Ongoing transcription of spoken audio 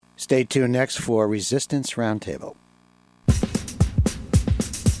Stay tuned next for Resistance Roundtable.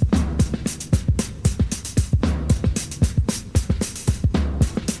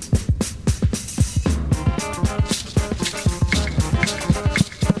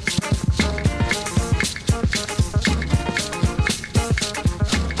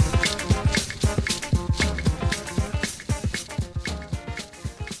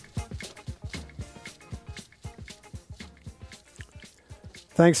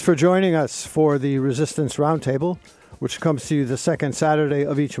 Thanks for joining us for the Resistance Roundtable, which comes to you the second Saturday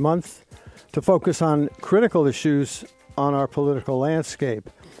of each month to focus on critical issues on our political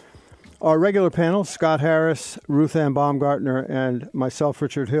landscape. Our regular panel, Scott Harris, Ruth Ann Baumgartner, and myself,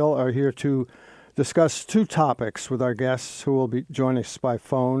 Richard Hill, are here to discuss two topics with our guests who will be joining us by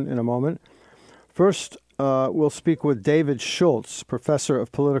phone in a moment. First, we'll speak with David Schultz, professor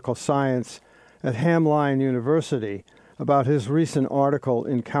of political science at Hamline University, about his recent article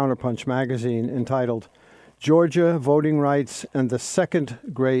in Counterpunch magazine entitled Georgia Voting Rights and the Second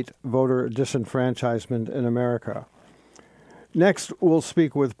Great Voter Disenfranchisement in America. Next, we'll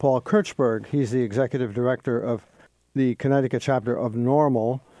speak with Paul Kirtchberg. He's the executive director of the Connecticut chapter of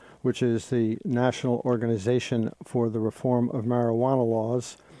NORML, which is the National Organization for the Reform of Marijuana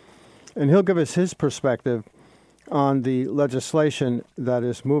Laws. And he'll give us his perspective on the legislation that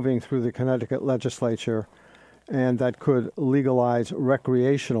is moving through the Connecticut legislature and that could legalize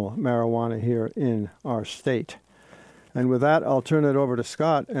recreational marijuana here in our state. And with that, I'll turn it over to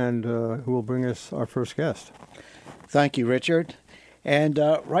Scott, and who will bring us our first guest. Thank you, Richard. And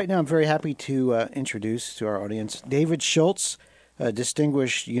right now I'm very happy to introduce to our audience David Schultz, a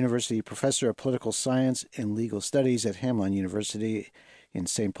distinguished university professor of political science and legal studies at Hamline University in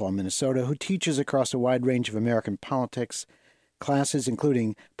St. Paul, Minnesota, who teaches across a wide range of American politics classes,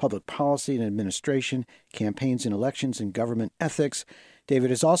 including public policy and administration, campaigns and elections, and government ethics.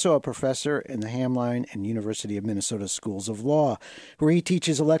 David is also a professor in the Hamline and University of Minnesota Schools of Law, where he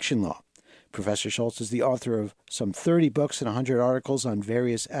teaches election law. Professor Schultz is the author of some 30 books and 100 articles on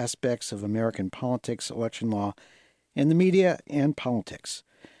various aspects of American politics, election law, and the media and politics.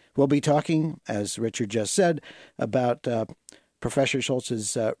 We'll be talking, as Richard just said, about Professor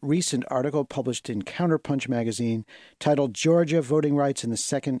Schultz's recent article published in Counterpunch magazine titled Georgia Voting Rights and the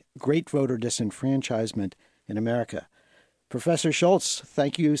Second Great Voter Disenfranchisement in America. Professor Schultz,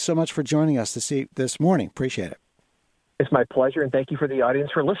 thank you so much for joining us this morning. Appreciate it. It's my pleasure, and thank you for the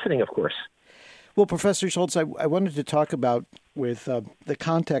audience for listening, of course. Well, Professor Schultz, I wanted to talk about with the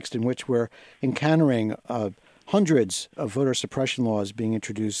context in which we're encountering hundreds of voter suppression laws being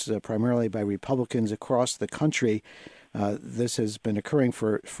introduced primarily by Republicans across the country. This has been occurring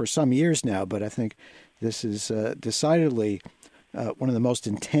for some years now, but I think this is decidedly one of the most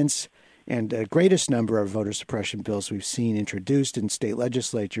intense and greatest number of voter suppression bills we've seen introduced in state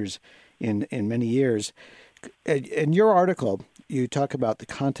legislatures in many years. In your article, you talk about the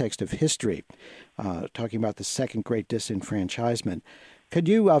context of history, talking about the Second Great Disenfranchisement. Could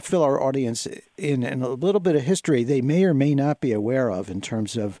you fill our audience in a little bit of history they may or may not be aware of in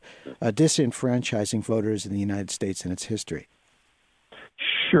terms of disenfranchising voters in the United States and its history?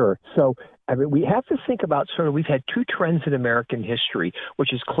 Sure. So, we have to think about we've had two trends in American history,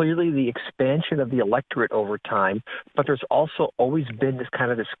 which is clearly the expansion of the electorate over time, but there's also always been this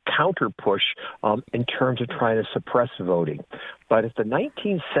counter push in terms of trying to suppress voting. But if the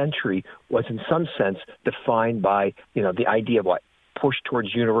 19th century was in some sense defined by, the idea of push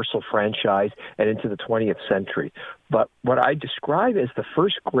towards universal franchise and into the 20th century. But what I describe as the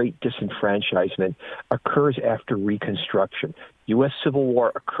first great disenfranchisement occurs after Reconstruction. U.S. Civil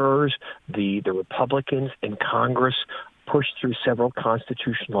War occurs. The Republicans in Congress push through several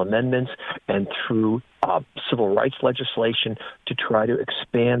constitutional amendments and through civil rights legislation to try to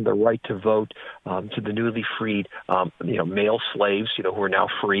expand the right to vote to the newly freed, male slaves, who are now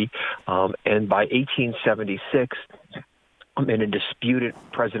free. And by 1876, in a disputed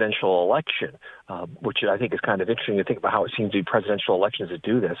presidential election, which I think is kind of interesting to think about how it seems to be presidential elections that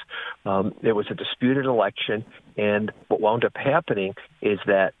do this. It was a disputed election, and what wound up happening is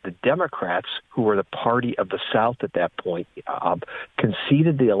that the Democrats, who were the party of the South at that point,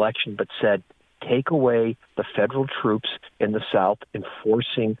 conceded the election but said, take away the federal troops in the South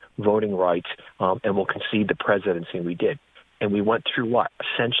enforcing voting rights, and we'll concede the presidency, and we did. And we went through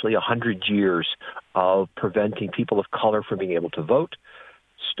essentially 100 years of preventing people of color from being able to vote,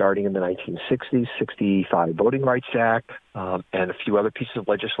 starting in the 1960s, 65 Voting Rights Act, and a few other pieces of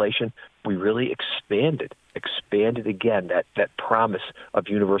legislation. We really expanded again that promise of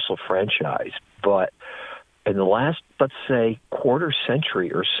universal franchise. But in the last, let's say, quarter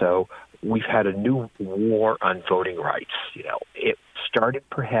century or so, we've had a new war on voting rights. It started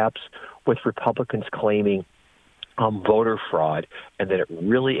perhaps with Republicans claiming voter fraud, and then it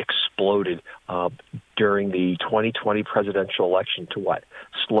really exploded during the 2020 presidential election to what?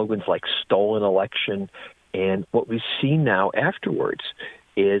 Slogans like stolen election. And what we've seen now afterwards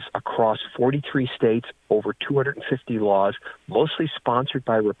is across 43 states, over 250 laws, mostly sponsored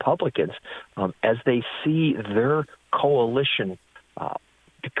by Republicans, as they see their coalition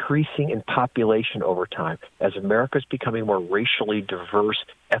decreasing in population over time. As America's becoming more racially diverse,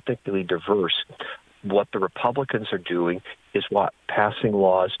 ethnically diverse, what the Republicans are doing is passing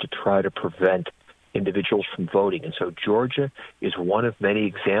laws to try to prevent individuals from voting. And so Georgia is one of many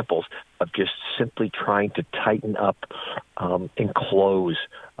examples of just simply trying to tighten up and close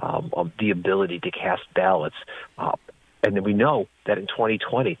the ability to cast ballots. And then we know that in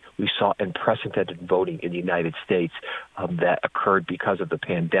 2020, we saw unprecedented voting in the United States that occurred because of the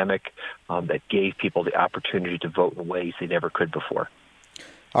pandemic that gave people the opportunity to vote in ways they never could before.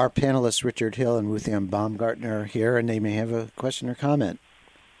 Our panelists, Richard Hill and Ruth Ann Baumgartner, are here, and they may have a question or comment.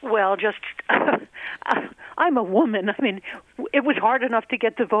 Well, I'm a woman. I mean, it was hard enough to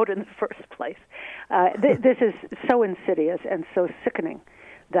get to vote in the first place. This is so insidious and so sickening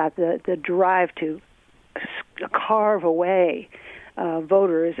that the drive to carve away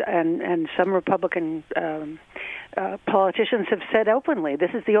voters, and some Republican politicians have said openly,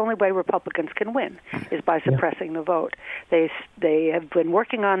 this is the only way Republicans can win, is by suppressing the vote. They have been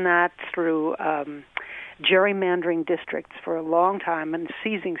working on that through gerrymandering districts for a long time and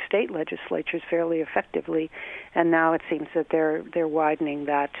seizing state legislatures fairly effectively, and now it seems that they're widening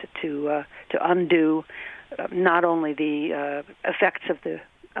that to undo not only the effects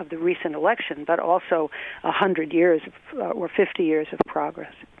of the recent election, but also 100 years or 50 years of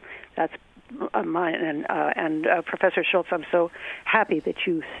progress. That's mine. And Professor Schultz, I'm so happy that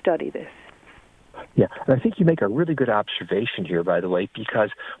you study this. Yeah, and I think you make a really good observation here, by the way, because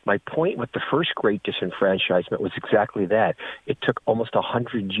my point with the first great disenfranchisement was exactly that. It took almost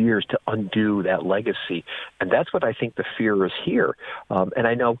 100 years to undo that legacy, and that's what I think the fear is here. And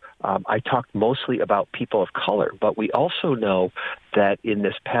I know I talked mostly about people of color, but we also know that in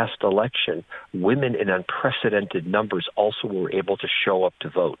this past election, women in unprecedented numbers also were able to show up to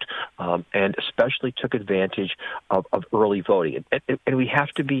vote, and especially took advantage of early voting. And we have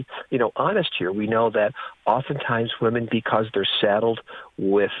to be, honest here. We know that oftentimes women, because they're saddled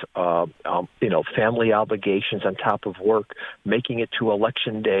with, family obligations on top of work, making it to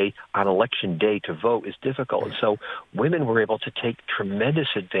election day to vote is difficult. And so women were able to take tremendous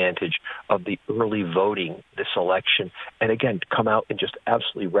advantage of the early voting this election, and again, come out in just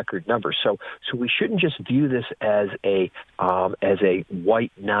absolutely record numbers. So we shouldn't just view this as a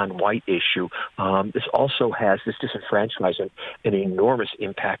white, non-white issue. This also has, this disenfranchisement, an enormous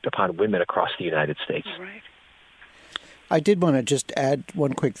impact upon women across the United States. Right. I did want to just add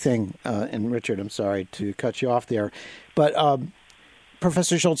one quick thing, and Richard, I'm sorry to cut you off there, but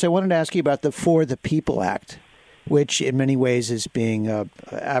Professor Schultz, I wanted to ask you about the For the People Act, which in many ways is being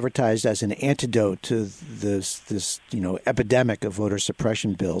advertised as an antidote to this epidemic of voter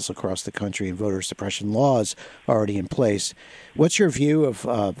suppression bills across the country and voter suppression laws already in place. What's your view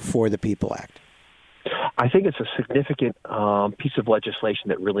of For the People Act? I think it's a significant piece of legislation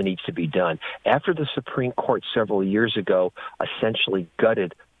that really needs to be done. After the Supreme Court several years ago essentially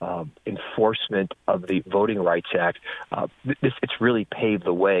gutted enforcement of the Voting Rights Act, it's really paved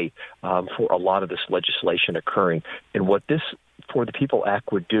the way for a lot of this legislation occurring. And what this For the People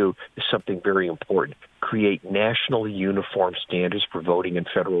Act would do is something very important: create national uniform standards for voting in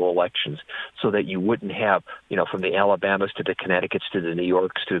federal elections, so that you wouldn't have, from the Alabamas to the Connecticut's to the New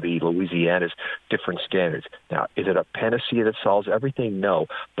York's to the Louisiana's, different standards. Now, is it a panacea that solves everything? No,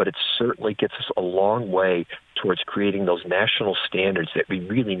 but it certainly gets us a long way towards creating those national standards that we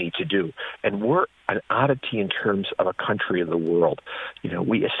really need to do. And we're an oddity in terms of a country of the world.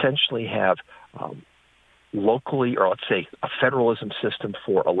 We essentially have locally, or let's say a federalism system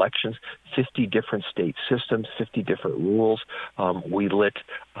for elections, 50 different state systems, 50 different rules. We let,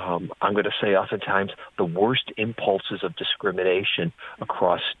 I'm going to say oftentimes, the worst impulses of discrimination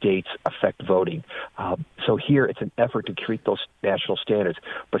across states affect voting. So here it's an effort to create those national standards.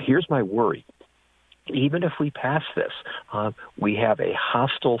 But here's my worry. Even if we pass this, we have a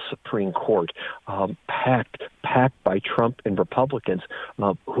hostile Supreme Court packed by Trump and Republicans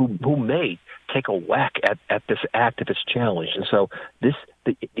who may take a whack at this act if it's challenged. And so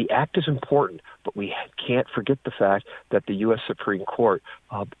the act is important, but we can't forget the fact that the U.S. Supreme Court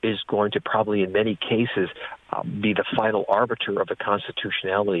is going to probably in many cases be the final arbiter of the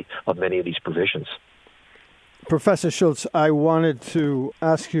constitutionality of many of these provisions. Professor Schultz, I wanted to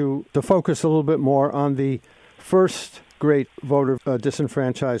ask you to focus a little bit more on the first great voter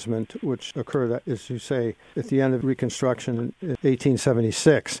disenfranchisement, which occurred, as you say, at the end of Reconstruction in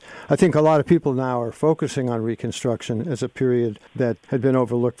 1876. I think a lot of people now are focusing on Reconstruction as a period that had been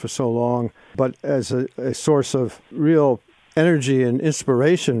overlooked for so long, but as a source of real energy and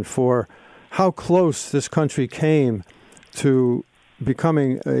inspiration for how close this country came to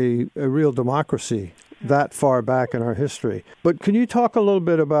becoming a real democracy that far back in our history. But can you talk a little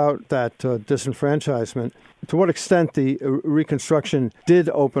bit about that disenfranchisement? To what extent the Reconstruction did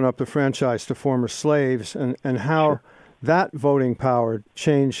open up the franchise to former slaves, and how that voting power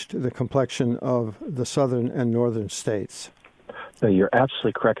changed the complexion of the southern and northern states? No, you're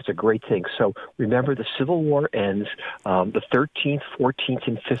absolutely correct. It's a great thing. So remember, the Civil War ends. The 13th, 14th,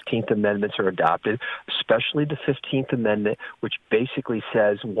 and 15th Amendments are adopted, especially the 15th Amendment, which basically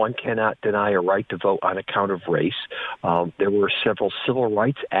says one cannot deny a right to vote on account of race. There were several civil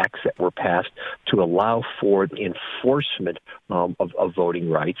rights acts that were passed to allow for the enforcement of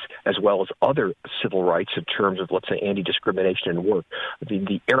voting rights, as well as other civil rights in terms of, let's say, anti-discrimination in work.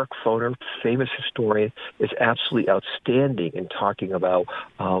 The Eric Foner, famous historian, is absolutely outstanding in talking about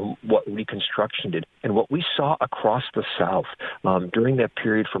what Reconstruction did. And what we saw across the South during that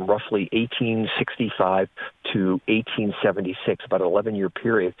period from roughly 1865 to 1876, about an 11-year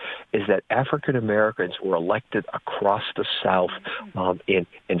period, is that African Americans were elected across the South in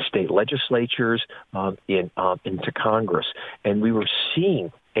state legislatures, into Congress. And we were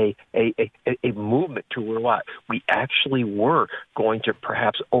seeing a movement to where we actually were going to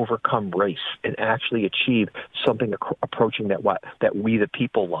perhaps overcome race and actually achieve something approaching that we the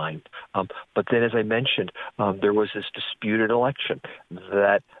people line. But then, as I mentioned, there was this disputed election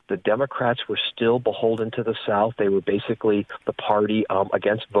that the Democrats were still beholden to the South. They were basically the party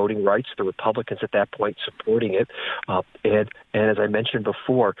against voting rights. The Republicans at that point supporting it. And as I mentioned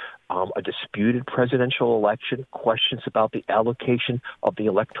before, a disputed presidential election, questions about the allocation of the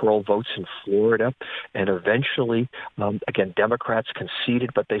electoral votes in Florida, and eventually, again, Democrats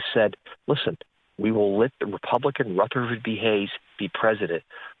conceded, but they said, listen, we will let the Republican Rutherford B. Hayes be president,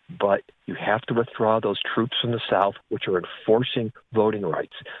 but you have to withdraw those troops from the South, which are enforcing voting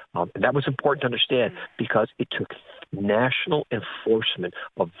rights. And that was important to understand because it took national enforcement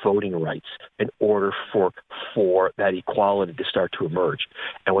of voting rights in order for that equality to start to emerge.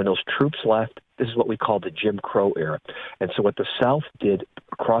 And when those troops left, this is what we call the Jim Crow era. And so what the South did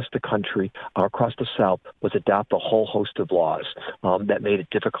across the country, across the South, was adopt a whole host of laws that made it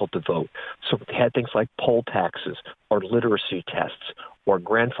difficult to vote. So they had things like poll taxes or literacy tests or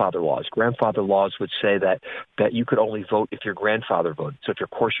grandfather laws. Grandfather laws would say that you could only vote if your grandfather voted. So if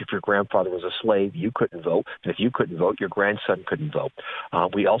your grandfather was a slave, you couldn't vote. And if you couldn't vote, your grandson couldn't vote.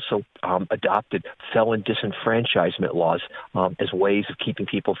 We also adopted felon disenfranchisement laws as ways of keeping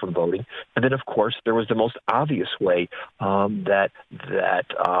people from voting. And then, of course, there was the most obvious way that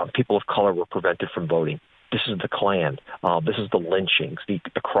people of color were prevented from voting. This is the Klan. This is the lynchings, the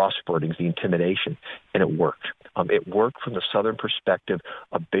cross-burnings, the intimidation, and it worked. It worked from the Southern perspective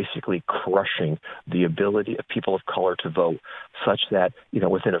of basically crushing the ability of people of color to vote, such that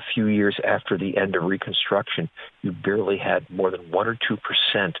within a few years after the end of Reconstruction, you barely had more than 1 or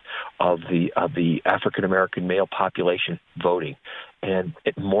 2% of the African American male population voting. And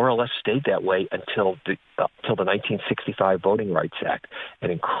it more or less stayed that way until the 1965 Voting Rights Act.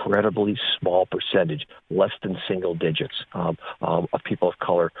 An incredibly small percentage, less than single digits, of people of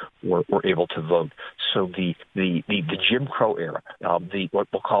color were able to vote. So the Jim Crow era, what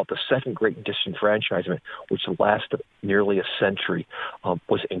we'll call it the second great disenfranchisement, which lasted nearly a century,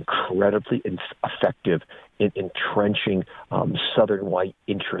 was incredibly effective in entrenching Southern white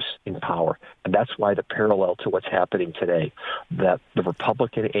interests in power. And that's why the parallel to what's happening today, that the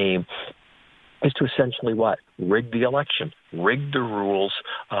Republican aim is to essentially rig the election, rig the rules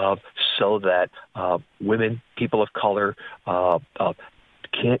so that women, people of color,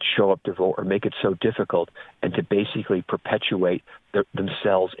 can't show up to vote or make it so difficult, and to basically perpetuate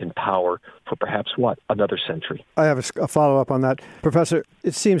themselves in power for perhaps another century. I have a follow-up on that. Professor,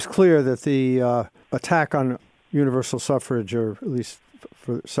 it seems clear that the attack on universal suffrage, or at least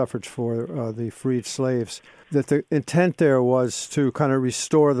for suffrage for the freed slaves, that the intent there was to kind of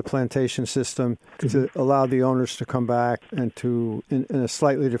restore the plantation system, to allow the owners to come back and to, in a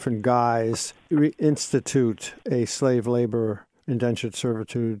slightly different guise, reinstitute a slave labor indentured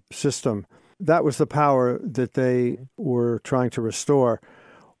servitude system. That was the power that they were trying to restore.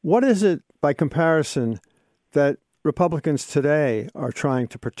 What is it, by comparison, that Republicans today are trying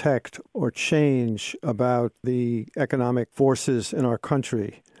to protect or change about the economic forces in our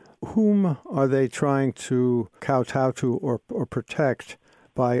country whom are they trying to kowtow to or protect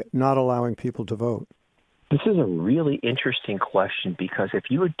by not allowing people to vote? This is a really interesting question, because if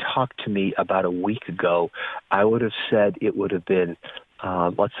you had talked to me about a week ago, I would have said it would have been,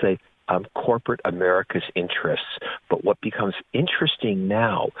 let's say, corporate America's interests. But what becomes interesting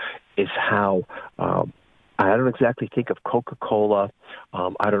now is how I don't exactly think of Coca-Cola.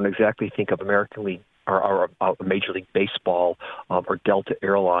 I don't exactly think of American League or Major League Baseball or Delta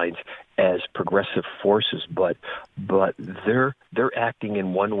Airlines as progressive forces, but they're acting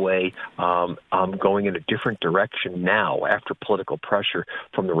in one way, going in a different direction now after political pressure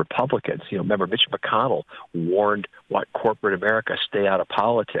from the Republicans. Remember, Mitch McConnell warned corporate America, stay out of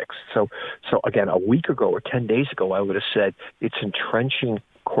politics. So again, a week ago or 10 days ago, I would have said it's entrenching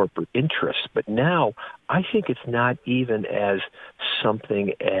corporate interests. But now I think it's not even as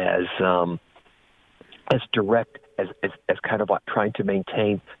something as direct as kind of like trying to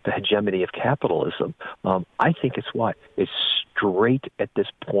maintain the hegemony of capitalism. I think it's straight at this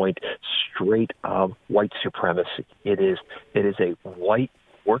point, straight white supremacy. It is a white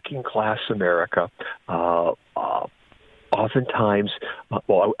working class America, oftentimes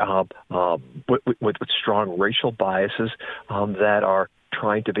with strong racial biases that are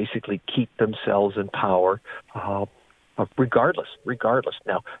trying to basically keep themselves in power, regardless.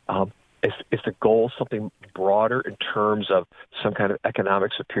 Now, is the goal something broader in terms of some kind of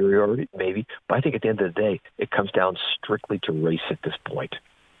economic superiority? Maybe. But I think at the end of the day, it comes down strictly to race at this point.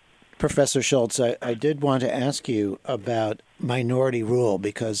 Professor Schultz, I did want to ask you about minority rule,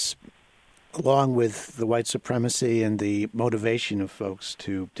 because along with the white supremacy and the motivation of folks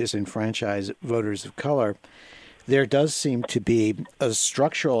to disenfranchise voters of color, there does seem to be a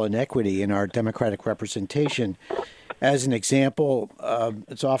structural inequity in our democratic representation. As an example,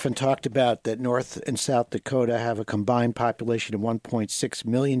 it's often talked about that North and South Dakota have a combined population of 1.6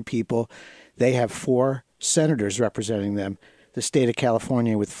 million people. They have 4 senators representing them. The state of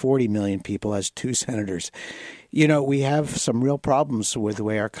California, with 40 million people, has 2 senators. We have some real problems with the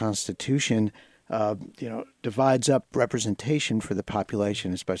way our Constitution, divides up representation for the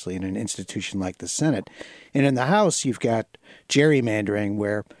population, especially in an institution like the Senate. And in the House, you've got gerrymandering,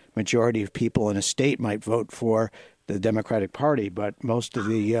 where majority of people in a state might vote for the Democratic Party, but most of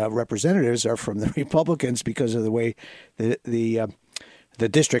the representatives are from the Republicans because of the way the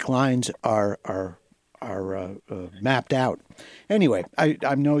district lines are mapped out. Anyway,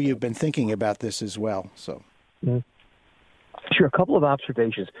 I know you've been thinking about this as well. So, Sure. A couple of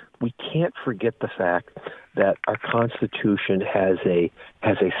observations. We can't forget the fact that our Constitution has a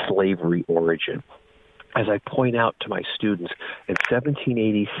slavery origin. As I point out to my students, in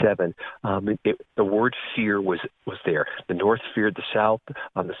 1787, the word fear was there. The North feared the South,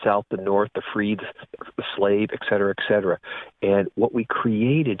 the South the North, the free, the slave, et cetera, et cetera. And what we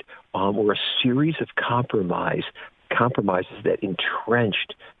created were a series of compromises that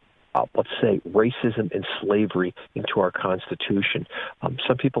entrenched, let's say, racism and slavery into our Constitution.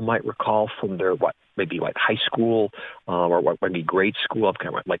 Some people might recall from their high school or maybe grade school,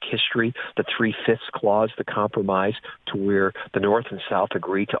 kind of like history, the 3/5 clause, the compromise, to where the North and South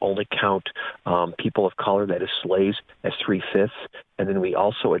agreed to only count people of color, that is slaves, as 3/5. And then we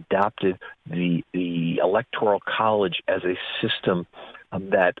also adopted the Electoral College as a system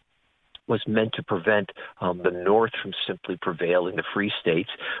that was meant to prevent the North from simply prevailing, the free states.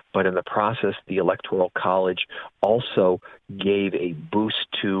 But in the process, the Electoral College also gave a boost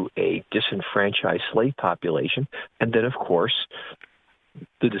to a disenfranchised slave population. And then, of course,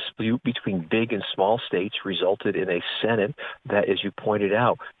 the dispute between big and small states resulted in a Senate that, as you pointed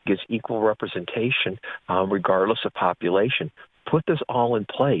out, gives equal representation regardless of population. Put this all in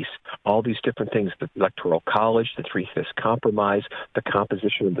place, all these different things, the Electoral College, the 3/5 compromise, the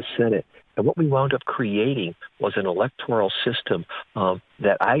composition of the Senate. And what we wound up creating was an electoral system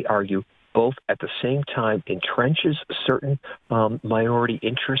that I argue both at the same time entrenches certain minority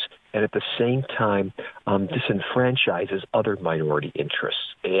interests and at the same time disenfranchises other minority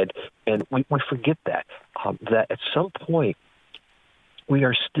interests. And we forget that at some point, we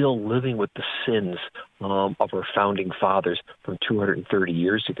are still living with the sins of our founding fathers from 230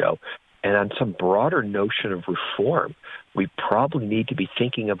 years ago. And on some broader notion of reform, we probably need to be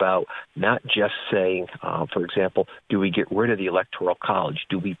thinking about not just saying, for example, do we get rid of the Electoral College?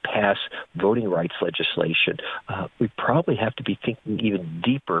 Do we pass voting rights legislation? We probably have to be thinking even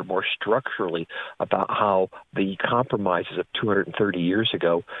deeper, more structurally, about how the compromises of 230 years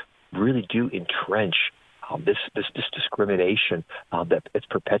ago really do entrench this discrimination that it's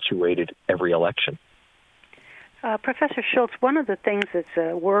perpetuated every election. Professor Schultz, one of the things that's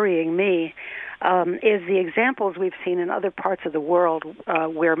worrying me is the examples we've seen in other parts of the world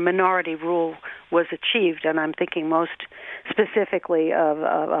where minority rule was achieved, and I'm thinking most specifically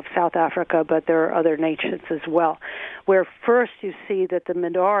of South Africa, but there are other nations as well, where first you see that the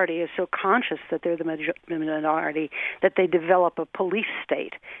minority is so conscious that they're the minority that they develop a police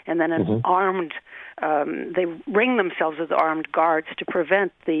state, and then an armed, they ring themselves as armed guards to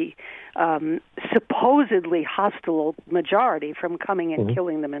prevent the supposedly hostile majority from coming and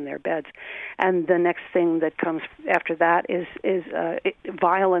killing them in their beds. And the next thing that comes after that is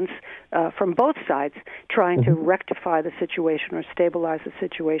violence from both sides, trying to rectify the situation or stabilize the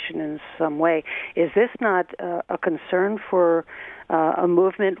situation in some way. Is this not a concern for a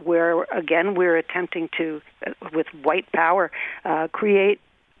movement where, again, we're attempting to, with white power, create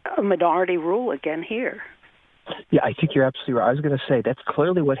a minority rule again here? Yeah, I think you're absolutely right. I was going to say that's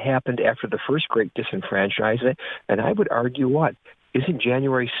clearly what happened after the first great disenfranchisement, and I would argue what? Isn't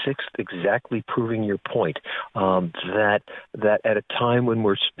January 6th exactly proving your point, that at a time when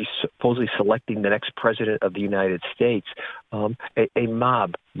we're supposedly selecting the next president of the United States, a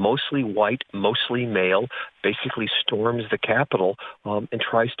mob, mostly white, mostly male, basically storms the Capitol and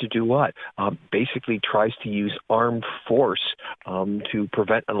tries to do what? Basically tries to use armed force to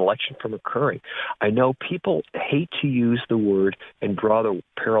prevent an election from occurring. I know people hate to use the word and draw the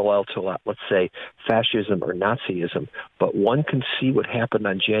parallel to, let's say, fascism or Nazism, but one can see what happened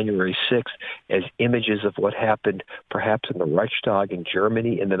on January 6th as images of what happened perhaps in the Reichstag in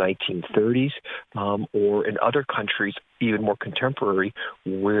Germany in the 1930s or in other countries, even more contemporary,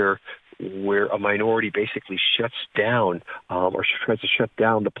 where a minority basically shuts down or tries to shut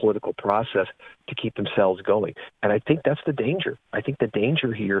down the political process to keep themselves going. And I think that's the danger. I think the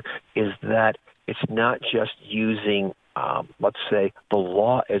danger here is that it's not just using, let's say, the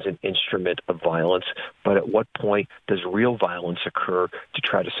law as an instrument of violence, but at what point does real violence occur to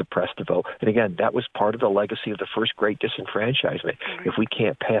try to suppress the vote? And again, that was part of the legacy of the first great disenfranchisement. If we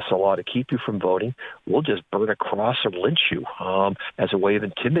can't pass a law to keep you from voting, we'll just burn a cross or lynch you as a way of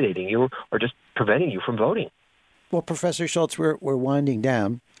intimidating you or just preventing you from voting. Well, Professor Schultz, we're winding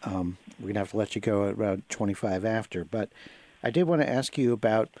down. We're going to have to let you go at around 25 after, but I did want to ask you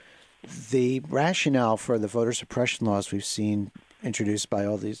about the rationale for the voter suppression laws we've seen introduced by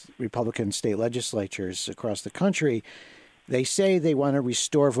all these Republican state legislatures across the country. They say they want to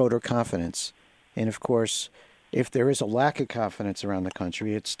restore voter confidence. And, of course, if there is a lack of confidence around the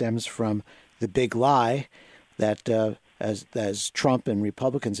country, it stems from the big lie that, as Trump and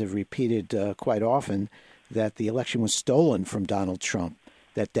Republicans have repeated quite often, that the election was stolen from Donald Trump,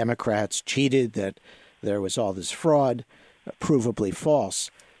 that Democrats cheated, that there was all this fraud, provably false,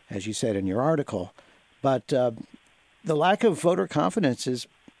 as you said in your article. But the lack of voter confidence is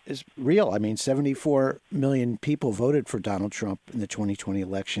real. I mean, 74 million people voted for Donald Trump in the 2020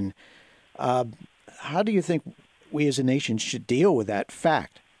 election. How do you think we as a nation should deal with that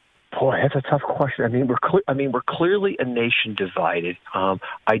fact? Boy, that's a tough question. I mean, we're clearly a nation divided.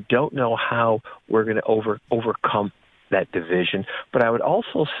 I don't know how we're going to overcome that division. But I would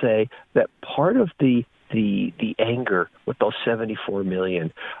also say that part of the anger with those 74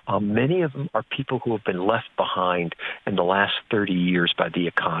 million, many of them are people who have been left behind in the last 30 years by the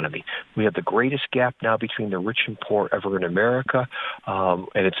economy. We have the greatest gap now between the rich and poor ever in America,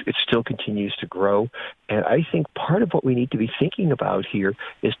 and it still continues to grow. And I think part of what we need to be thinking about here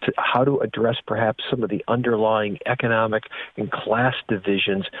is how to address perhaps some of the underlying economic and class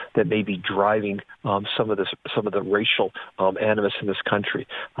divisions that may be driving some of the racial animus in this country.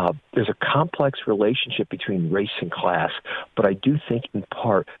 There's a complex relationship between race and class, but I do think in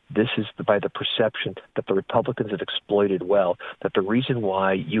part this is by the perception that the Republicans have exploited well, that the reason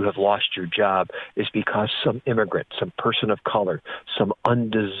why you have lost your job is because some immigrant, some person of color, some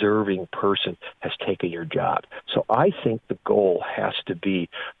undeserving person has taken your job. So I think the goal has to be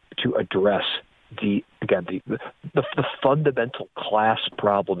to address the fundamental class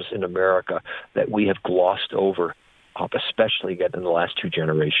problems in America that we have glossed over, especially again in the last two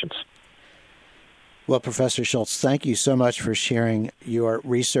generations. Well, Professor Schultz, thank you so much for sharing your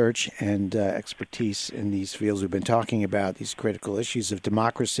research and expertise in these fields we've been talking about, these critical issues of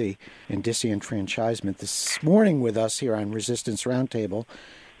democracy and disenfranchisement this morning with us here on Resistance Roundtable.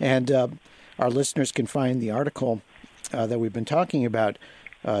 And our listeners can find the article that we've been talking about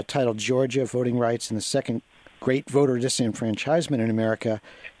titled Georgia Voting Rights and the Second Great Voter Disenfranchisement in America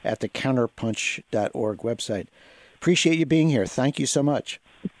at the counterpunch.org website. Appreciate you being here. Thank you so much.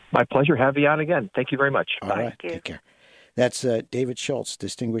 My pleasure. Have you on again. Thank you very much. All right. Take care. That's David Schultz,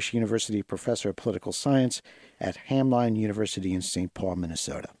 Distinguished University Professor of Political Science at Hamline University in St. Paul,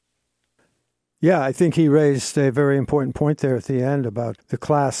 Minnesota. Yeah, I think he raised a very important point there at the end about the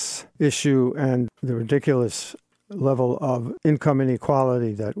class issue and the ridiculous level of income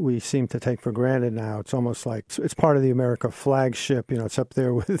inequality that we seem to take for granted now. It's almost like it's part of the America flagship. It's up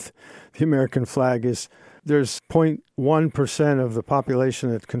there with the American flag. There's 0.1% of the population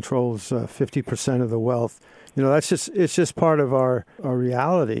that controls 50% of the wealth. It's just part of our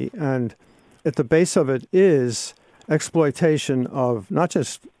reality. And at the base of it is exploitation of not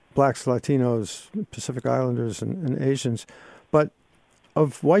just Blacks, Latinos, Pacific Islanders, and Asians, but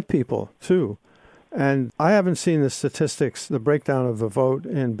of white people, too. And I haven't seen the statistics, the breakdown of the vote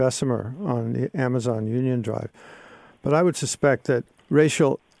in Bessemer on the Amazon Union Drive, but I would suspect that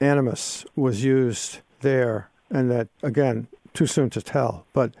racial animus was used there, and that, again, too soon to tell,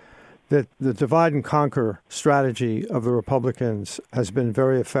 but that the divide and conquer strategy of the Republicans has been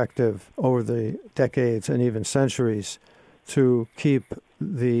very effective over the decades and even centuries to keep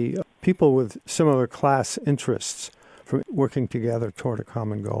the people with similar class interests from working together toward a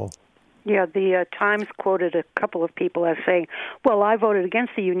common goal. Yeah, the Times quoted a couple of people as saying, well, I voted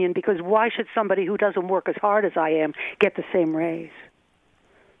against the union because why should somebody who doesn't work as hard as I am get the same raise?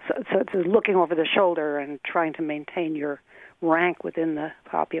 So it's looking over the shoulder and trying to maintain your rank within the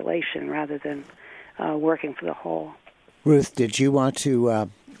population rather than working for the whole. Ruth, did you want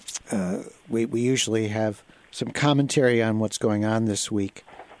to, we usually have some commentary on what's going on this week.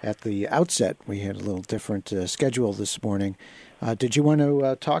 At the outset, we had a little different schedule this morning. Did you want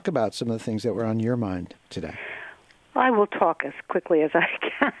to talk about some of the things that were on your mind today? I will talk as quickly as I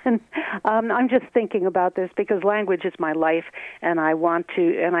can. I'm just thinking about this because language is my life, and I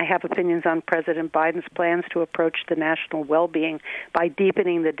have opinions on President Biden's plans to approach the national well-being by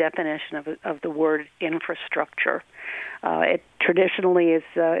deepening the definition of the word infrastructure. It traditionally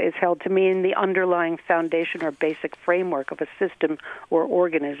is held to mean the underlying foundation or basic framework of a system or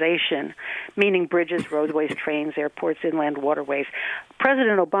organization, meaning bridges, roadways, trains, airports, inland waterways.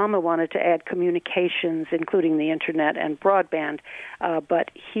 President Obama wanted to add communications, including the internet and broadband, but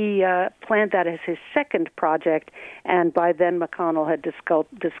he planned that as his second project, and by then McConnell had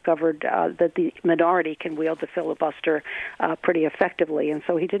discovered that the minority can wield the filibuster pretty effectively, and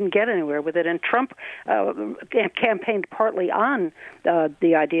so he didn't get anywhere with it. And Trump campaigned partly on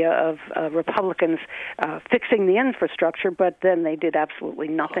the idea of Republicans fixing the infrastructure, but then they did absolutely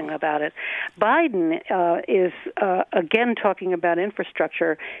nothing about it. Biden is again talking about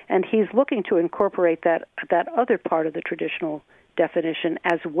infrastructure, and he's looking to incorporate that other part of the traditional definition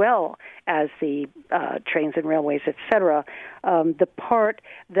as well as the trains and railways, etc., the part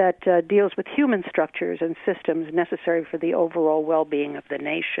that deals with human structures and systems necessary for the overall well-being of the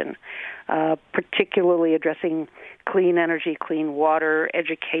nation, particularly addressing clean energy, clean water,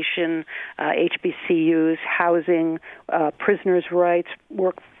 education, HBCUs, housing, prisoners' rights,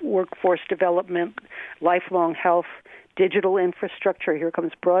 workforce development, lifelong health, digital infrastructure. Here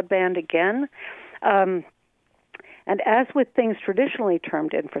comes broadband again. And as with things traditionally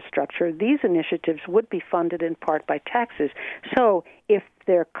termed infrastructure, these initiatives would be funded in part by taxes. So if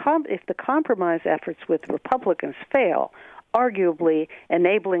the compromise efforts with Republicans fail, arguably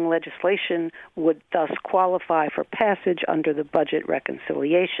enabling legislation would thus qualify for passage under the budget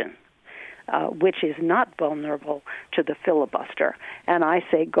reconciliation, which is not vulnerable to the filibuster. And I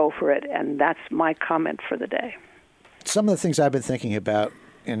say go for it, and that's my comment for the day. Some of the things I've been thinking about,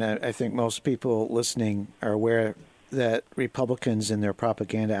 and I think most people listening are aware that Republicans and their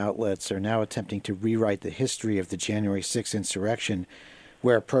propaganda outlets are now attempting to rewrite the history of the January 6th insurrection,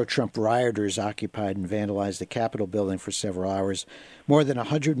 where pro-Trump rioters occupied and vandalized the Capitol building for several hours. More than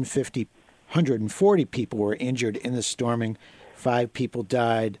 140 people were injured in the storming. 5 people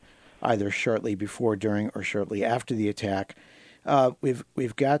died either shortly before, during, or shortly after the attack.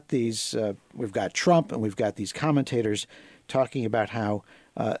 We've got Trump, and we've got these commentators talking about how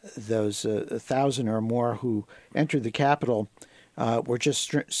those 1,000 or more who entered the Capitol were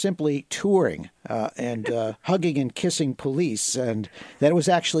just simply touring and hugging and kissing police, and that it was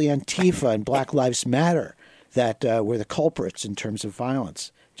actually Antifa and Black Lives Matter that were the culprits in terms of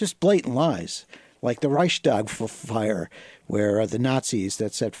violence. Just blatant lies, like the Reichstag fire, where the Nazis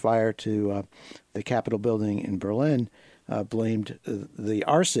that set fire to the Capitol building in Berlin blamed the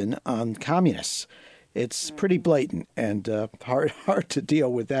arson on communists. It's pretty blatant and hard to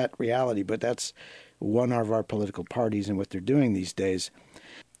deal with that reality, but that's one of our political parties and what they're doing these days.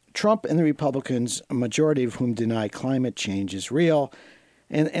 Trump and the Republicans, a majority of whom deny climate change is real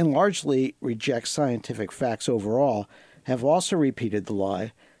and largely reject scientific facts overall, have also repeated the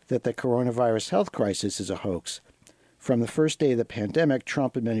lie that the coronavirus health crisis is a hoax. From the first day of the pandemic,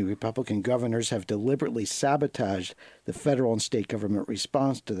 Trump and many Republican governors have deliberately sabotaged the federal and state government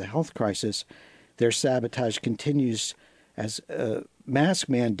response to the health crisis. Their sabotage continues as mask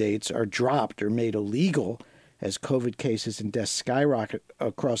mandates are dropped or made illegal as COVID cases and deaths skyrocket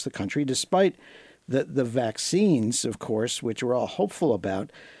across the country, despite the vaccines, of course, which we're all hopeful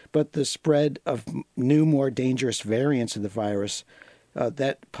about, but the spread of new, more dangerous variants of the virus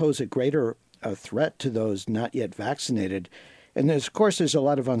that pose a greater threat to those not yet vaccinated. And of course, there's a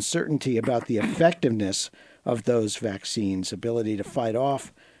lot of uncertainty about the effectiveness of those vaccines' ability to fight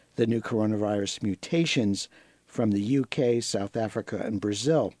off the new coronavirus mutations from the UK, South Africa, and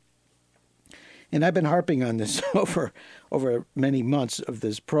Brazil. And I've been harping on this over many months of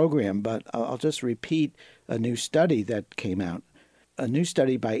this program, but I'll just repeat a new study that came out. A new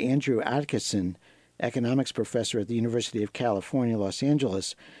study by Andrew Atkinson, economics professor at the University of California, Los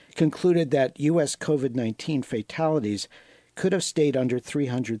Angeles, concluded that U.S. COVID-19 fatalities could have stayed under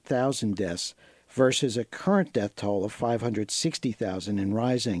 300,000 deaths versus a current death toll of 560,000 and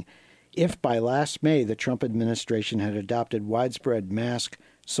rising if by last May the Trump administration had adopted widespread mask,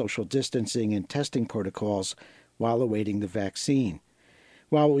 social distancing, and testing protocols while awaiting the vaccine.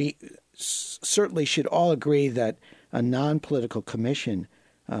 While we certainly should all agree that a non-political commission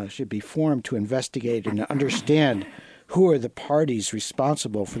should be formed to investigate and understand who are the parties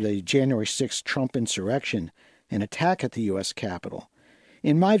responsible for the January 6th Trump insurrection and attack at the U.S. Capitol.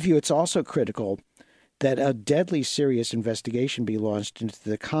 In my view, it's also critical that a deadly serious investigation be launched into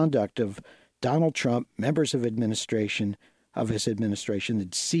the conduct of Donald Trump, members of his administration, the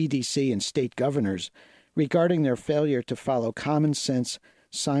CDC, and state governors regarding their failure to follow common sense,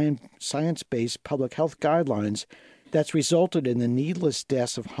 science-based public health guidelines that's resulted in the needless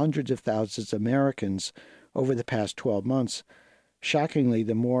deaths of hundreds of thousands of Americans over the past 12 months. Shockingly,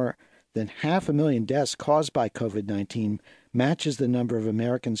 the more than 500,000 deaths caused by COVID-19 matches the number of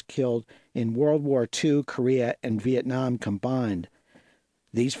Americans killed in World War II, Korea, and Vietnam combined.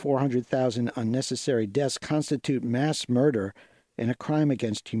 These 400,000 unnecessary deaths constitute mass murder and a crime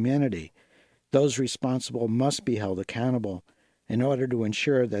against humanity. Those responsible must be held accountable in order to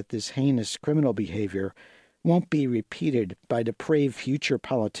ensure that this heinous criminal behavior won't be repeated by depraved future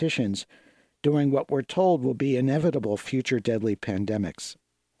politicians during what we're told will be inevitable future deadly pandemics.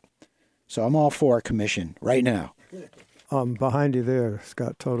 So I'm all for a commission right now. Behind you there,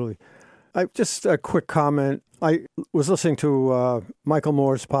 Scott, totally. Just a quick comment. I was listening to Michael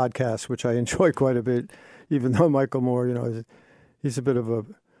Moore's podcast, which I enjoy quite a bit, even though Michael Moore, he's a bit of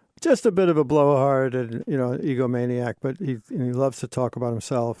a blowhard and, egomaniac, but he loves to talk about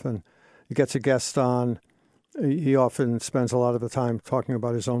himself, and he gets a guest on. He often spends a lot of the time talking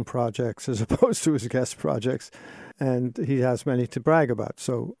about his own projects as opposed to his guest projects, and he has many to brag about.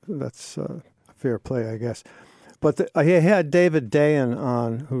 So that's fair play, I guess. But he had David Dayen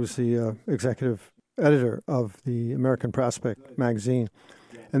on, who's the executive editor of the American Prospect magazine,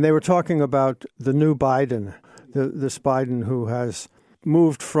 and they were talking about the new Biden, this Biden who has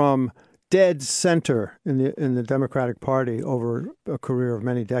moved from dead center in the Democratic Party over a career of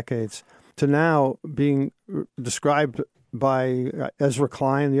many decades to now being described by Ezra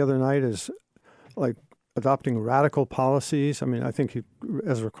Klein the other night as like adopting radical policies. I mean, I think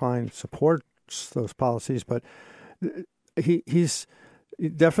Ezra Klein supports those policies, but he's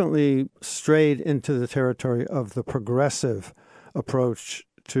definitely strayed into the territory of the progressive approach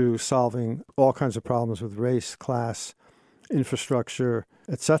to solving all kinds of problems with race, class, infrastructure,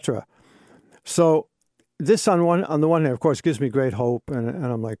 etc. So this on the one hand, of course, gives me great hope, and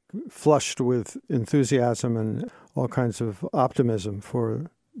I'm like flushed with enthusiasm and all kinds of optimism for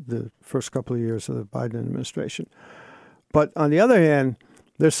the first couple of years of the Biden administration. But on the other hand,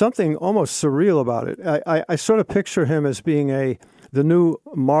 there's something almost surreal about it. I sort of picture him as being the new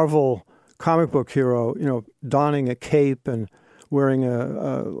Marvel comic book hero, donning a cape and wearing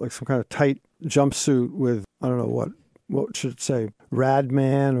like some kind of tight jumpsuit with, I don't know what should it say, Rad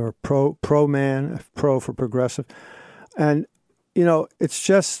Man or Pro Man, Pro for progressive. And, it's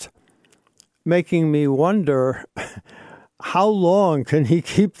just making me wonder, how long can he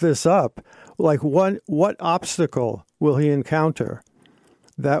keep this up? Like, what obstacle will he encounter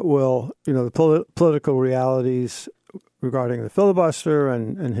that will, the political realities regarding the filibuster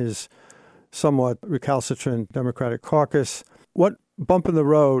and his somewhat recalcitrant Democratic caucus, what bump in the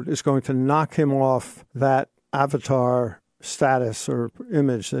road is going to knock him off that avatar status or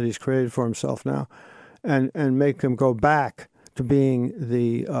image that he's created for himself now and make him go back to being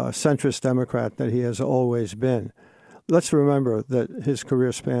the centrist Democrat that he has always been. Let's remember that his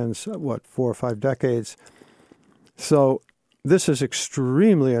career spans, 4 or 5 decades. So this is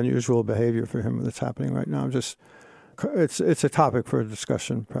extremely unusual behavior for him that's happening right now. Just it's a topic for a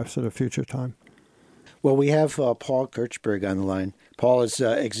discussion, perhaps at a future time. Well, we have Paul Kirtchberg on the line. Paul is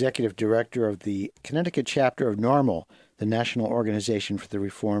Executive Director of the Connecticut chapter of NORML, the National Organization for the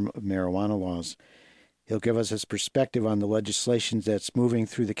Reform of Marijuana Laws. He'll give us his perspective on the legislation that's moving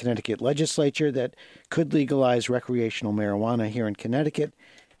through the Connecticut legislature that could legalize recreational marijuana here in Connecticut.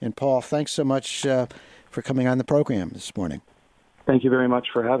 And Paul, thanks so much for coming on the program this morning. Thank you very much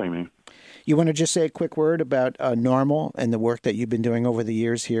for having me. You want to just say a quick word about NORML and the work that you've been doing over the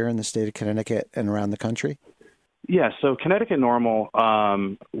years here in the state of Connecticut and around the country? Yeah, so Connecticut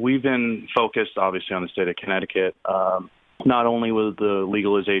NORML, we've been focused obviously on the state of Connecticut, not only with the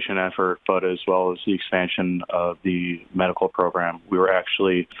legalization effort, but as well as the expansion of the medical program. We were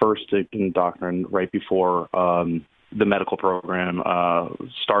actually first in doctrine right before the medical program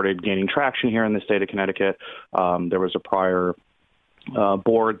started gaining traction here in the state of Connecticut. There was a prior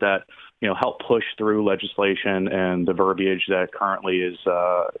board that helped push through legislation and the verbiage that currently is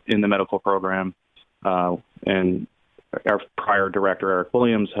in the medical program. And our prior director, Eric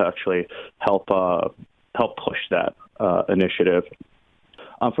Williams, actually helped push that initiative.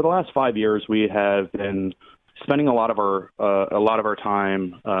 For the last 5 years, we have been spending a lot of our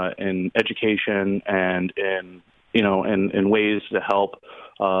time in education and in ways to help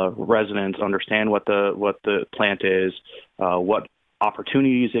residents understand what the plant is, what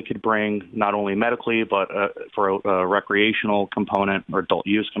opportunities it could bring, not only medically, but for a recreational component or adult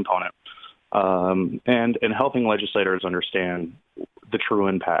use component, and helping legislators understand the true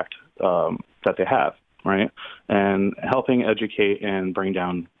impact that they have, right? And helping educate and bring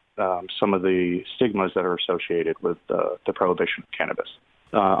down some of the stigmas that are associated with the prohibition of cannabis.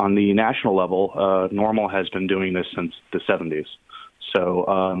 On the national level, NORML has been doing this since the 70s.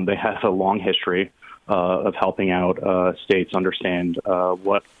 So they have a long history of helping out states understand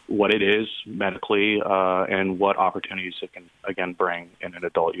what it is medically and what opportunities it can, again, bring in an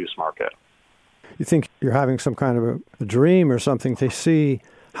adult use market. You think you're having some kind of a dream or something to see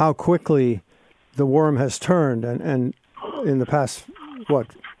how quickly the worm has turned, and in the past, what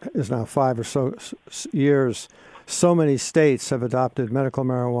is now 5 or so years, so many states have adopted medical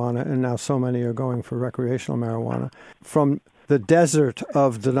marijuana, and now so many are going for recreational marijuana. From the desert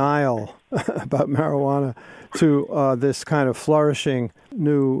of denial about marijuana to this kind of flourishing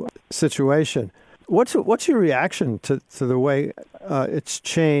new situation. What's your reaction to the way it's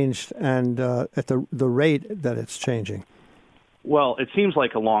changed and at the rate that it's changing? Well, it seems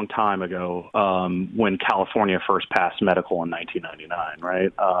like a long time ago when California first passed medical in 1999,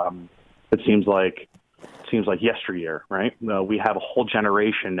 right? It seems like yesteryear, right? We have a whole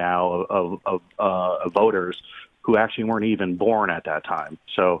generation now of voters who actually weren't even born at that time.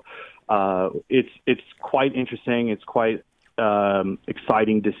 So it's quite interesting. It's quite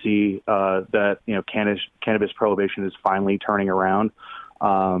exciting to see that cannabis prohibition is finally turning around.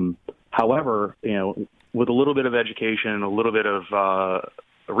 However, with a little bit of education and a little bit of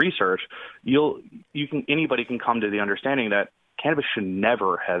research, anybody can come to the understanding that cannabis should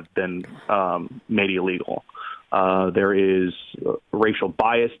never have been made illegal. There is racial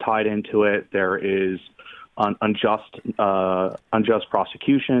bias tied into it. There is unjust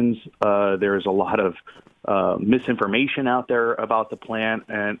prosecutions. There's a lot of misinformation out there about the plant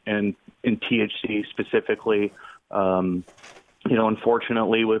and in THC specifically.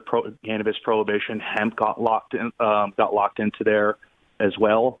 Unfortunately, with cannabis prohibition, hemp got locked into there as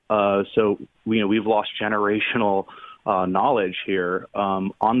well. So we've lost generational knowledge here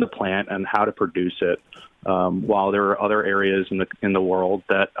on the plant and how to produce it. While there are other areas in the world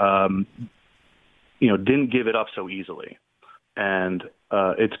that didn't give it up so easily, and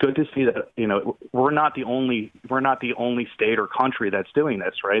it's good to see that we're not the only state or country that's doing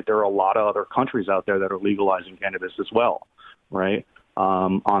this, right? There are a lot of other countries out there that are legalizing cannabis as well, right?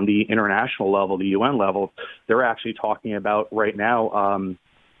 On the international level, the UN level, they're actually talking about right now,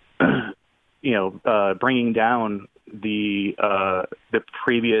 bringing down the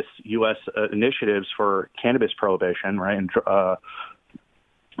previous U.S. initiatives for cannabis prohibition, right? And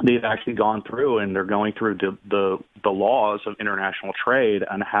they've actually gone through and they're going through the laws of international trade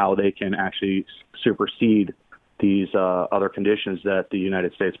and how they can actually supersede these other conditions that the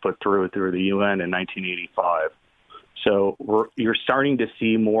United States put through the UN in 1985. So you're starting to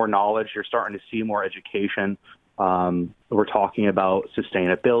see more knowledge. You're starting to see more education. We're talking about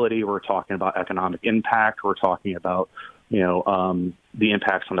sustainability. We're talking about economic impact. We're talking about, the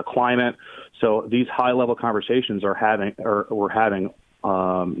impacts on the climate. So these high-level conversations we're having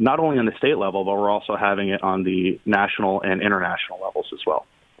not only on the state level, but we're also having it on the national and international levels as well.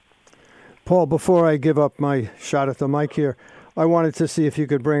 Paul, before I give up my shot at the mic here, I wanted to see if you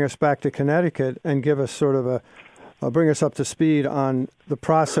could bring us back to Connecticut and give us sort of bring us up to speed on the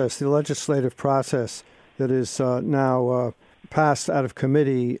process, the legislative process that is now passed out of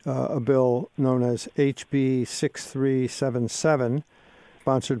committee, a bill known as HB 6377,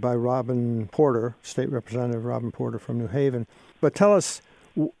 sponsored by Robin Porter, State Representative Robin Porter from New Haven. But tell us,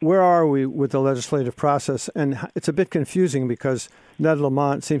 where are we with the legislative process? And it's a bit confusing because Ned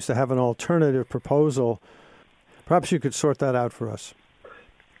Lamont seems to have an alternative proposal. Perhaps you could sort that out for us.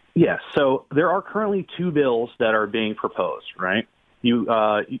 Yes. So there are currently two bills that are being proposed, right?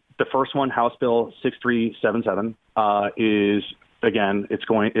 The first one, House Bill 6377, is, again,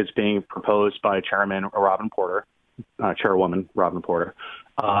 it's being proposed by Chairwoman Robin Porter, and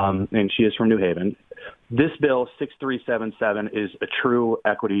she is from New Haven. This bill, 6377, is a true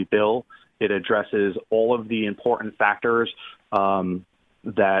equity bill. It addresses all of the important factors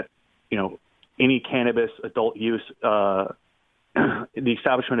that, any cannabis adult use, the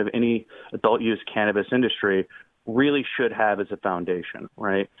establishment of any adult use cannabis industry really should have as a foundation,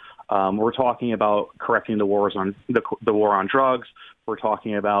 right? We're talking about correcting the war on drugs. We're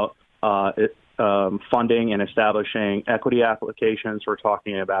talking about funding and establishing equity applications. We're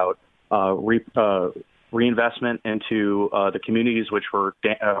talking about reinvestment into the communities which were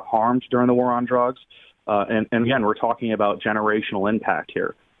harmed during the war on drugs. And again, we're talking about generational impact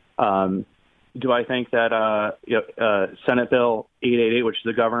here. Do I think that Senate Bill 888, which is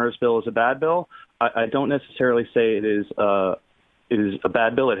the governor's bill, is a bad bill? I don't necessarily say it is a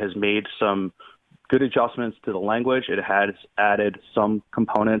bad bill. It has made some good adjustments to the language. It has added some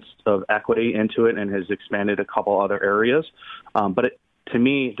components of equity into it and has expanded a couple other areas. But it, to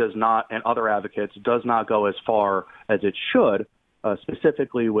me, does not, and other advocates, does not go as far as it should,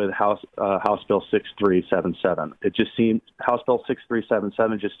 specifically with House Bill 6377. It just seems House Bill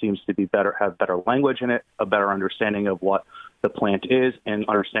 6377 just seems to be have better language in it, a better understanding of what the plant is, and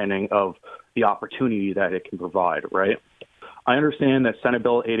understanding of the opportunity that it can provide. Right. I understand that Senate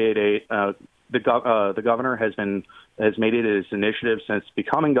Bill 888. The governor has made it his initiative since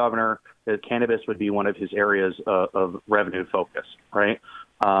becoming governor that cannabis would be one of his areas of revenue focus, right?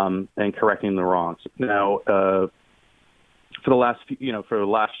 And correcting the wrongs. Now, for the last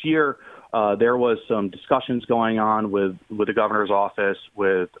year, there was some discussions going on with the governor's office,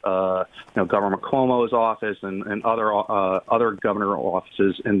 with Governor Cuomo's office, and other governor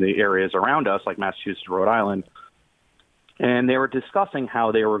offices in the areas around us, like Massachusetts, Rhode Island. And they were discussing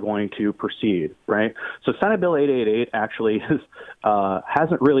how they were going to proceed, right? So Senate Bill 888 actually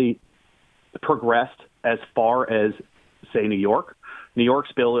hasn't really progressed as far as, say, New York. New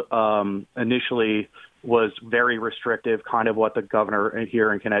York's bill initially was very restrictive, kind of what the governor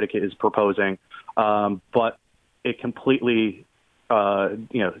here in Connecticut is proposing, but it completely,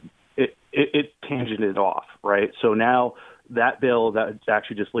 it tangented off, right? So now that bill that's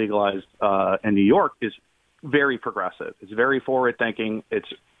actually just legalized in New York is very progressive. It's very forward-thinking.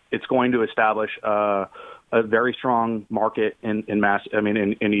 It's going to establish a very strong market in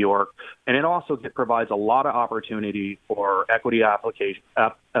New York, and it also provides a lot of opportunity for equity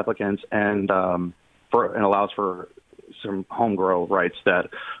applicants and allows for some home grow rights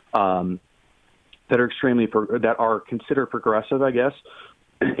that are considered progressive, I guess,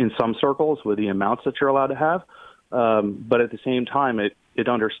 in some circles with the amounts that you're allowed to have. But at the same time, it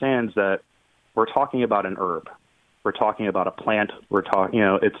understands that we're talking about an herb. We're talking about a plant. We're talking,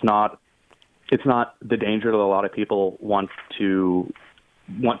 it's not the danger that a lot of people want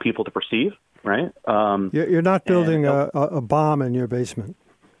people to perceive, right? You're not building a bomb in your basement.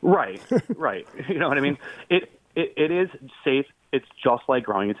 Right, right. You know what I mean? It is safe. It's just like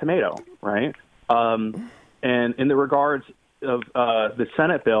growing a tomato, right? And in the regards of the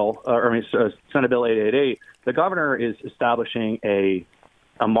Senate Bill, Senate Bill 888, the governor is establishing a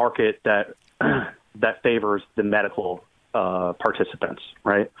market that favors the medical participants,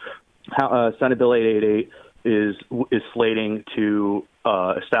 right? Senate Bill 888 is slating to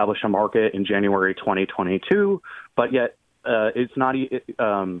establish a market in January 2022, but yet it's not.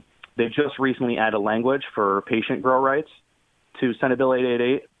 They just recently added language for patient grow rights to Senate Bill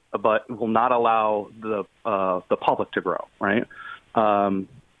 888, but will not allow the public to grow, right?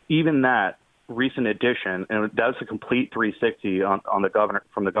 Even that recent addition, and that's a complete 360 on the governor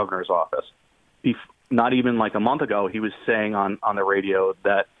from the governor's office. Not even like a month ago, he was saying on the radio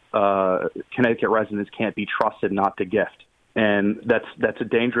that Connecticut residents can't be trusted not to gift, and that's a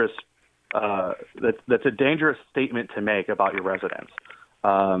dangerous that's a dangerous statement to make about your residents.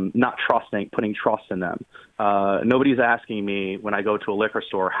 Not trusting, putting trust in them. Nobody's asking me when I go to a liquor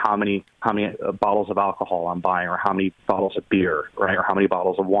store how many bottles of alcohol I'm buying, or how many bottles of beer, right, or how many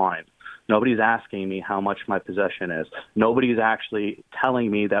bottles of wine. Nobody's asking me how much my possession is. Nobody's actually telling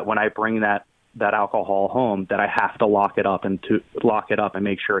me that when I bring that that alcohol home that I have to lock it up and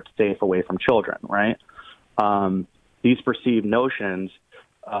make sure it's safe away from children, right? These perceived notions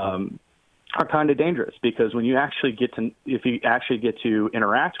are kind of dangerous, because when you actually get to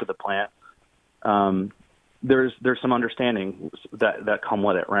interact with the plant, there's some understanding that come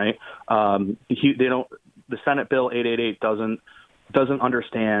with it, right? The Senate Bill 888 doesn't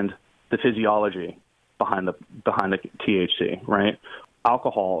understand the physiology behind the THC, right?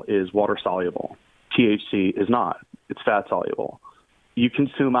 Alcohol is water soluble. THC is not. It's fat soluble. You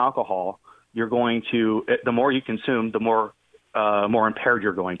consume alcohol, you're going to, the more you consume, the more impaired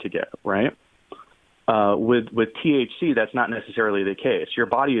you're going to get, right? With THC, that's not necessarily the case. Your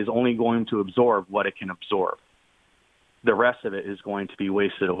body is only going to absorb what it can absorb. The rest of it is going to be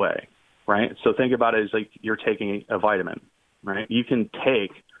wasted away, right? So think about it as like you're taking a vitamin, right? You can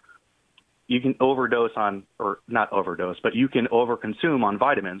overdose on, or not overdose, but you can overconsume on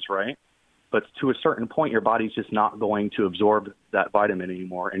vitamins, right? But to a certain point, your body's just not going to absorb that vitamin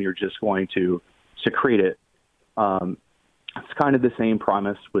anymore, and you're just going to secrete it. It's kind of the same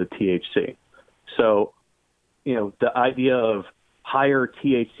premise with THC. So, the idea of higher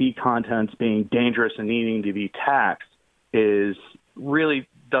THC contents being dangerous and needing to be taxed really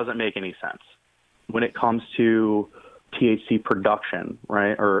doesn't make any sense when it comes to THC production,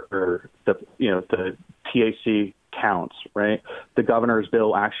 right? Or the THC counts, right? The governor's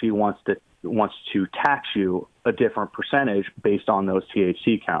bill actually wants to tax you a different percentage based on those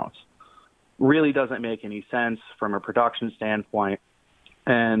THC counts. Really doesn't make any sense from a production standpoint.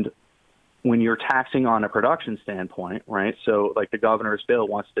 And when you're taxing on a production standpoint, right? So like the governor's bill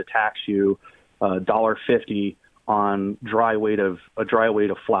wants to tax you $1.50 on a dry weight of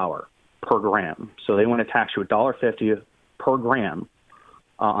flour per gram. So they want to tax you $1.50 per gram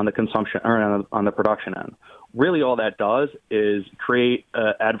on the consumption or on the production end. Really, all that does is create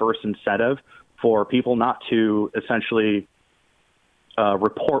an adverse incentive for people not to essentially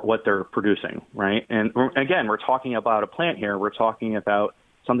report what they're producing, right? And again, we're talking about a plant here. We're talking about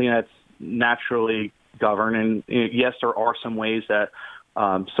something that's naturally governed. And yes, there are some ways that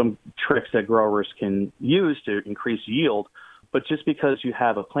some tricks that growers can use to increase yield. But just because you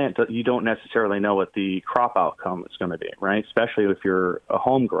have a plant, you don't necessarily know what the crop outcome is going to be, right? Especially if you're a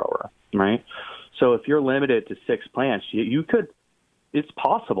home grower, right? So if you're limited to 6 plants, it's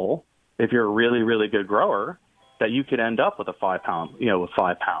possible, if you're a really, really good grower, that you could end up with with 5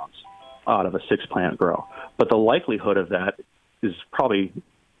 pounds out of a 6-plant grow. But the likelihood of that is probably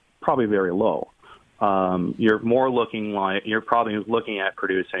very low. You're probably looking at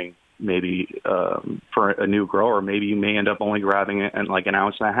producing maybe for a new grower, maybe you may end up only grabbing it at like 1.5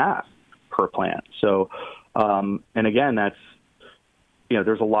 ounces per plant. So, and again, that's,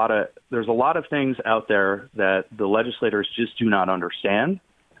 there's a lot of things out there that the legislators just do not understand,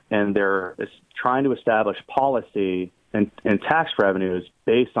 and they're trying to establish policy and tax revenues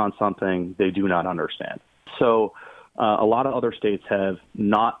based on something they do not understand. So, a lot of other states have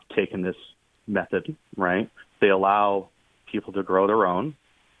not taken this method, right? They allow people to grow their own.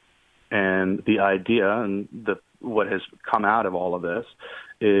 And the idea and what has come out of all of this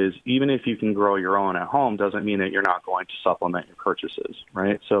is even if you can grow your own at home doesn't mean that you're not going to supplement your purchases,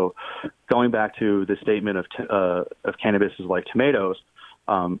 right? So going back to the statement of cannabis is like tomatoes,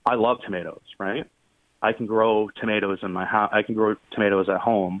 I love tomatoes, right? I can grow tomatoes in my house. I can grow tomatoes at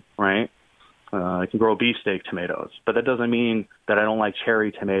home, right? I can grow beefsteak tomatoes, but that doesn't mean that I don't like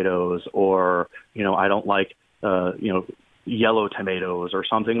cherry tomatoes or, I don't like, yellow tomatoes or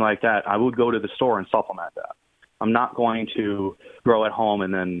something like that. I would go to the store and supplement that. I'm not going to grow at home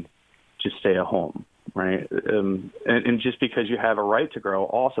and then just stay at home, right? And just because you have a right to grow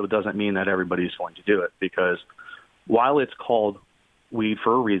also doesn't mean that everybody's going to do it, because while it's called weed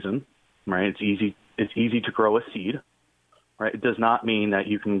for a reason, right? It's easy to grow a seed, right? It does not mean that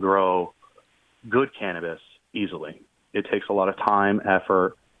you can grow good cannabis easily. It takes a lot of time,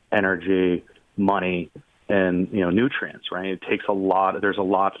 effort, energy, money, and nutrients, right? It takes there's a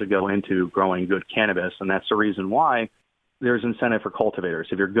lot to go into growing good cannabis, and that's the reason why there's incentive for cultivators.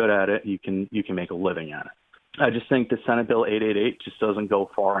 If you're good at it, you can make a living at it. I just think the Senate Bill 888 just doesn't go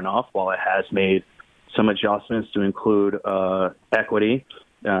far enough. While it has made some adjustments to include equity,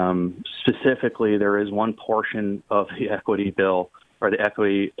 specifically there is one portion of the equity bill or the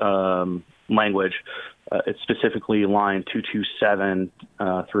equity language. It's specifically line 227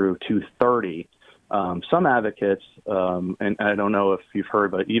 through 230. Some advocates, and I don't know if you've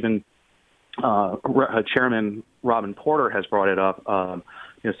heard, but even Chairman Robin Porter has brought it up.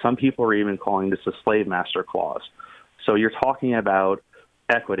 Some people are even calling this a slave master clause. So you're talking about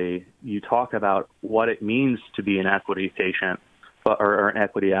equity. You talk about what it means to be an equity patient or an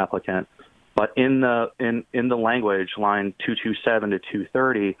equity applicant, But in the language, line 227 to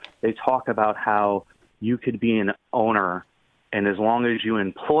 230, they talk about how you could be an owner, and as long as you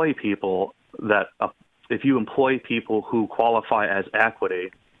employ people if you employ people who qualify as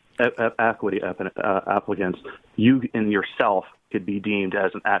equity applicants, you in yourself could be deemed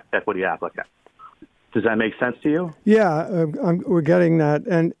as an equity applicant. Does that make sense to you? Yeah, we're getting that.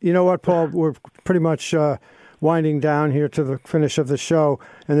 And you know what, Paul? We're pretty much winding down here to the finish of the show,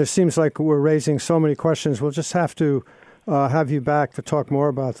 and it seems like we're raising so many questions. We'll just have to have you back to talk more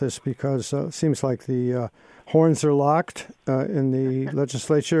about this, because it seems like the horns are locked in the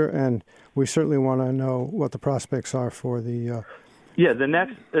legislature, and we certainly want to know what the prospects are for the... the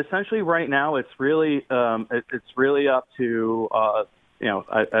next, essentially right now, it's really up to,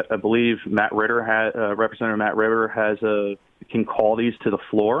 I believe Representative Matt Ritter can call these to the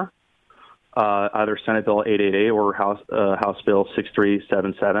floor, either Senate Bill 888 or House Bill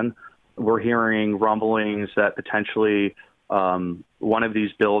 6377. We're hearing rumblings that potentially one of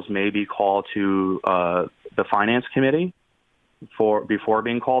these bills may be called to the Finance Committee before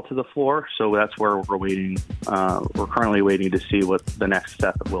being called to the floor. So that's where we're waiting. We're currently waiting to see what the next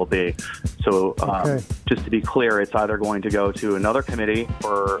step will be. So just to be clear, it's either going to go to another committee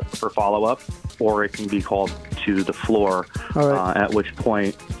for follow-up, or it can be called to the floor, at which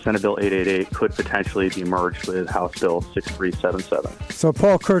point Senate Bill 888 could potentially be merged with House Bill 6377. So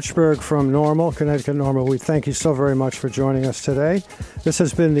Paul Kirtchberg from NORML, Connecticut NORML, we thank you so very much for joining us today. This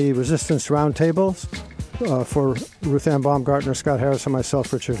has been the Resistance Roundtable. For Ruth Ann Baumgartner, Scott Harris, and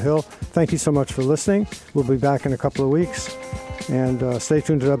myself, Richard Hill. Thank you so much for listening. We'll be back in a couple of weeks. And stay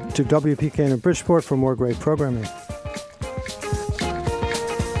tuned to WPKN in Bridgeport for more great programming.